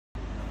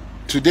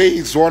Today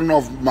is one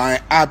of my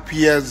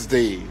happiest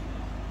days.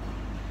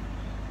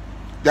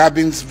 There have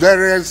been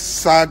very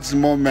sad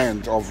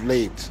moments of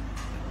late.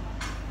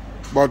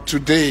 But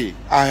today,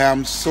 I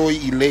am so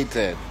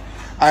elated.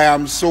 I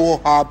am so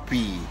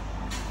happy.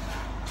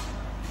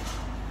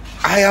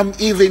 I am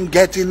even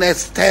getting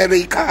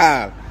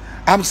hysterical.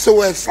 I'm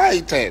so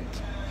excited.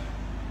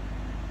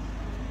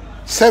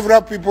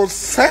 Several people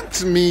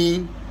sent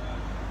me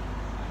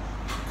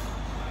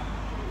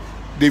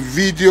the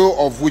video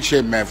of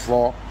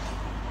Uchemefo.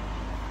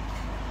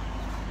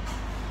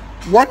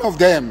 One of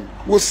them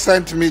who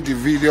sent me the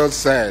video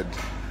said,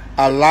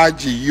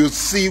 Alaji, you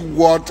see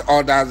what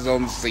others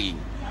don't see.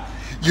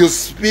 You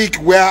speak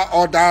where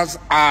others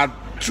are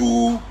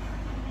too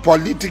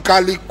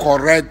politically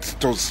correct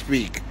to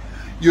speak.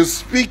 You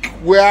speak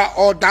where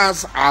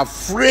others are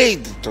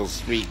afraid to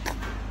speak.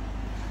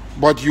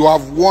 But you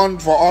have won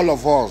for all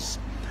of us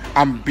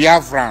and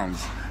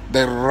Biafrans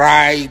the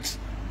right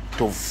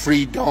to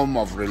freedom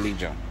of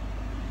religion.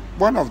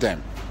 One of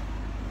them.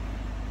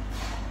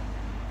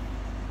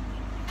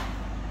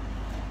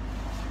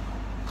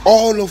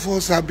 All of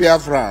us are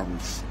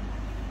Biafrans.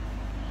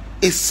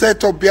 A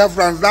set of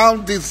Biafrans now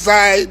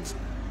decide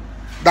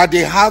that they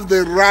have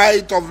the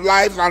right of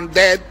life and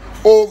death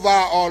over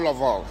all of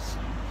us.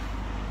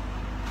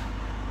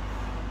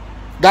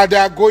 That they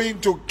are going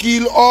to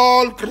kill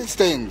all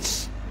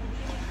Christians.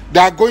 They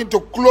are going to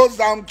close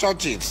down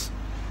churches.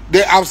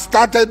 They have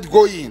started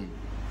going,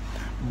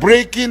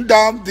 breaking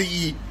down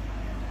the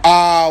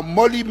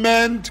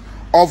monument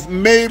of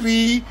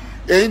Mary,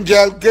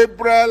 Angel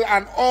Gabriel,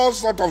 and all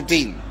sorts of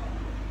things.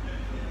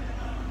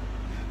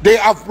 They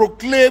have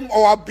proclaimed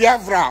our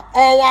Biafra,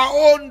 our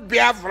own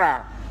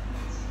Biafra,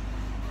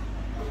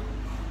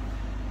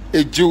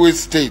 a Jewish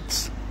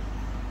state.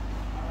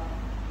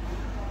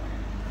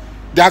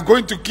 They are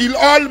going to kill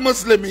all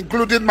Muslims,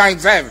 including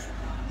myself.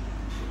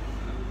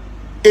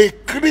 A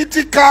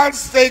critical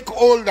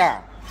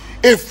stakeholder,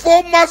 a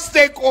former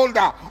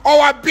stakeholder,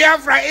 our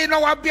Biafra, in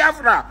our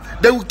Biafra.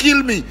 They will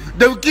kill me.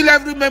 They will kill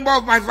every member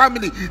of my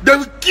family. They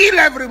will kill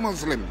every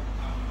Muslim.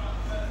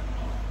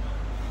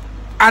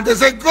 And they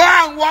say, go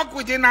and work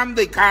with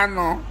Nnamdi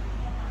Kanu.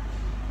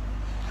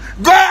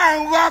 Go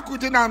and work with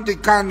Nnamdi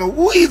Kanu.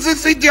 Who is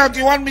this idiot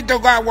you want me to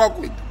go and work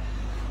with?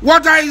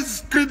 What are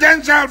his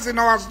credentials in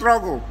our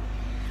struggle?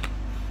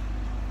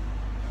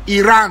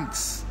 He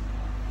rants.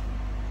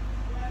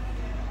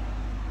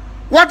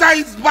 What are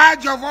his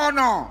badge of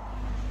honor?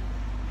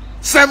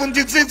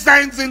 76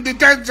 times in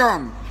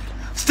detention.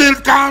 Still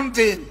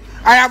counting.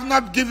 I have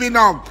not given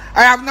up.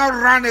 I have not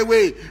run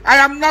away. I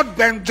am not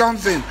Ben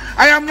Johnson.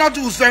 I am not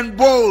Usain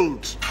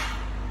Bolt.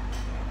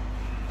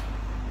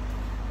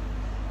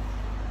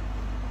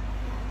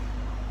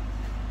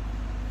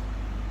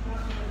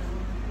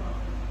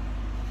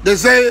 They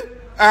say,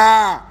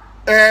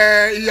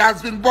 he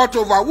has been bought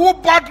over. Who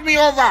bought me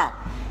over?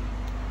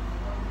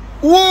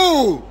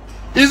 Who?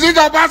 Is it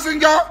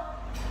Obasanjo?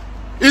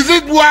 Is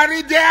it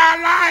Buhari? They are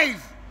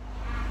alive.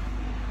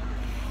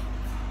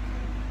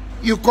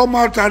 You come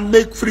out and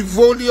make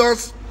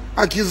frivolous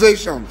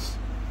accusations.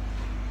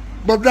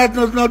 But that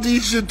was not the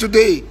issue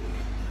today.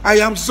 I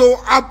am so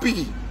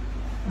happy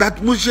that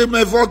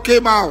Uchemefo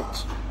came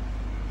out.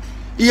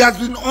 He has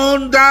been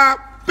under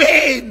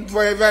pain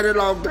for a very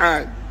long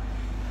time.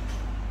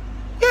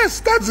 Yes,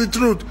 that's the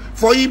truth.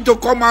 For him to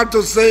come out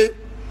to say,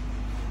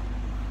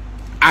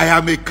 I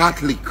am a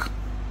Catholic.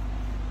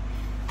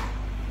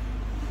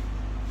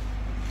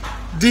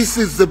 This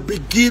is the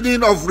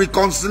beginning of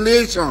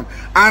reconciliation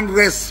and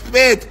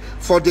respect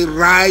for the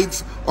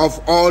rights of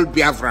all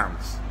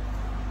Biafrans.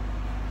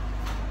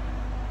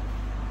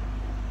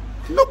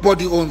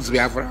 Nobody owns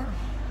Biafra.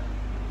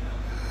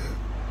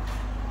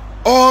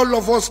 All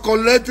of us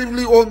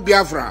collectively own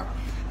Biafra.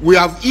 We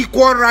have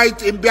equal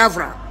right in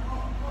Biafra.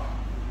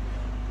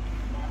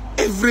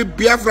 Every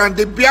Biafran,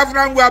 the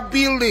Biafran we are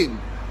building,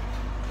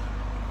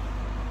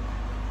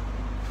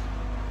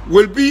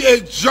 will be a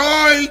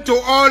joy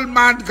to all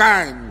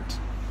mankind.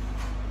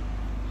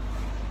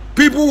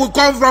 People will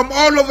come from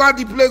all over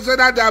the place,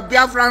 whether they are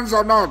Biafrans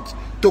or not,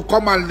 to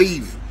come and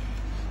live,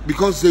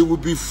 because they will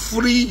be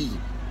free.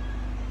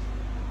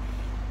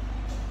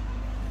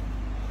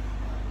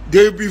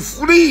 They will be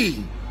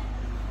free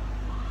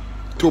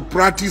to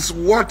practice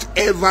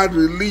whatever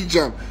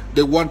religion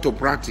they want to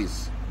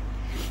practice,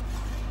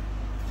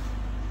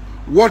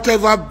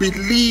 whatever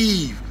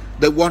belief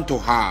they want to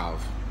have.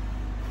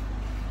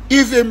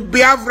 If in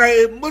Biafra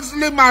a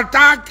Muslim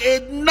attack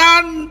a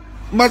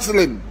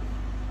non-Muslim,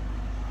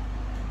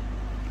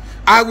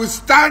 I will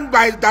stand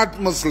by that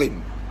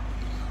Muslim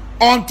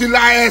until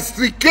I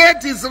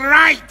extricate his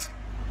right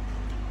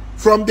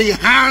from the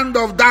hand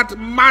of that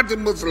mad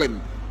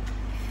Muslim.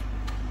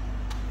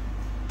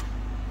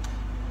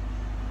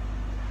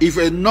 If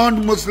a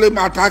non-Muslim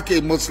attack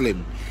a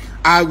Muslim,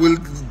 I will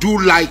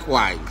do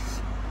likewise.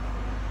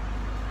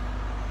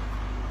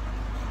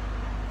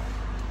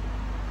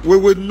 We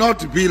will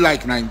not be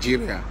like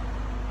Nigeria,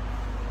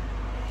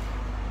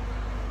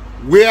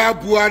 where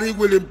Buhari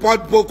will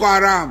import Boko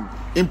Haram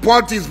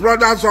import his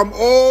brothers from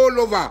all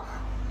over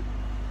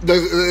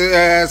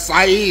the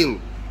Sahel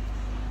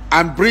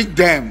and bring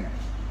them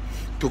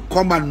to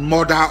come and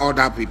murder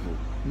other people.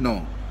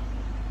 No.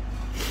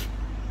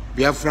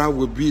 Biafra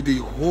will be the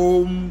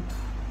home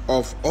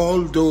of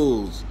all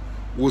those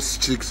who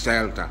seek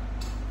shelter.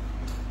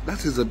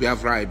 That is the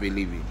Biafra I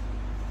believe in.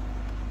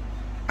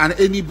 And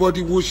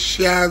anybody who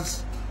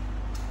shares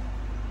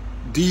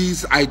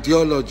this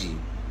ideology,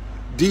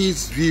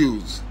 these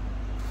views,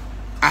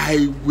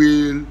 I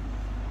will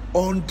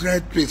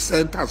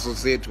 100%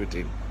 associate with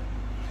him.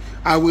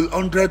 I will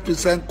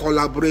 100%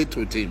 collaborate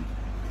with him.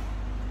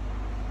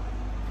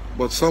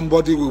 But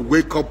somebody will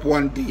wake up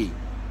one day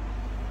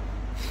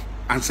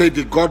and say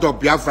the God of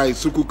Biafra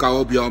is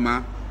Chukwuka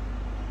Obioma.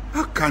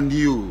 How can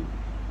you?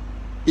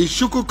 Is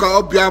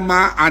Chukwuka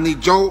Obioma and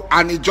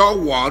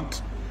Ijo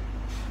what?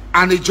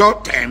 And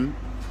Ijo 10?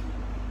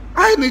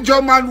 And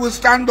Ijo man will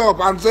stand up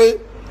and say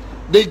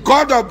the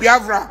God of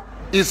Biafra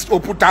is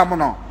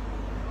Oputamono.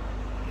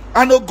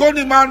 And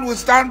Ogoni man will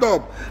stand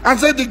up and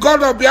say the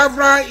God of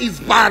Biafra is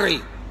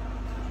Barry.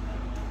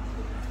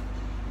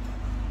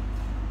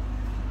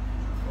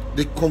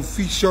 The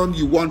confusion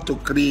you want to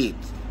create.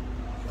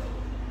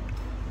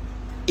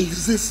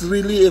 Is this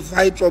really a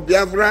fight for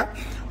Biafra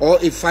or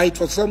a fight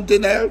for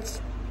something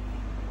else?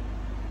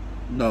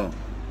 No.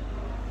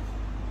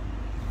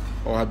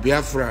 Our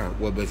Biafra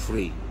will be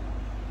free.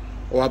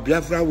 Our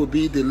Biafra will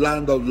be the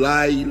land of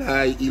La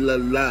ilaha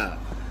illallah.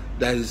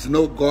 There is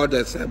no God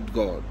except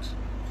God.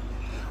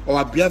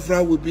 Our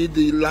Biafra will be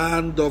the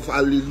land of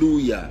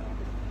Hallelujah.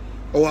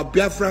 Our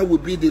Biafra will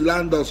be the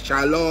land of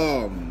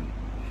Shalom.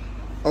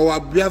 Our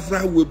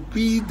Biafra will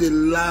be the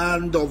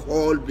land of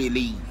all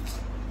belief.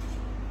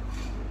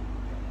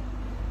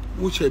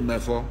 Which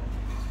for?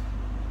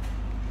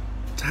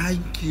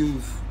 Thank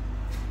you.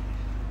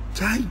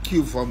 Thank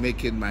you for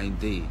making my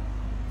day.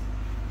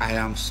 I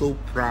am so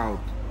proud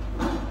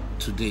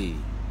today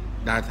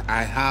that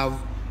I have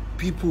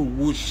people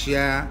who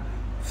share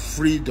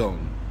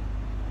freedom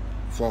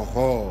for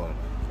all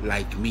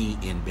like me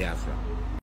in Biafra.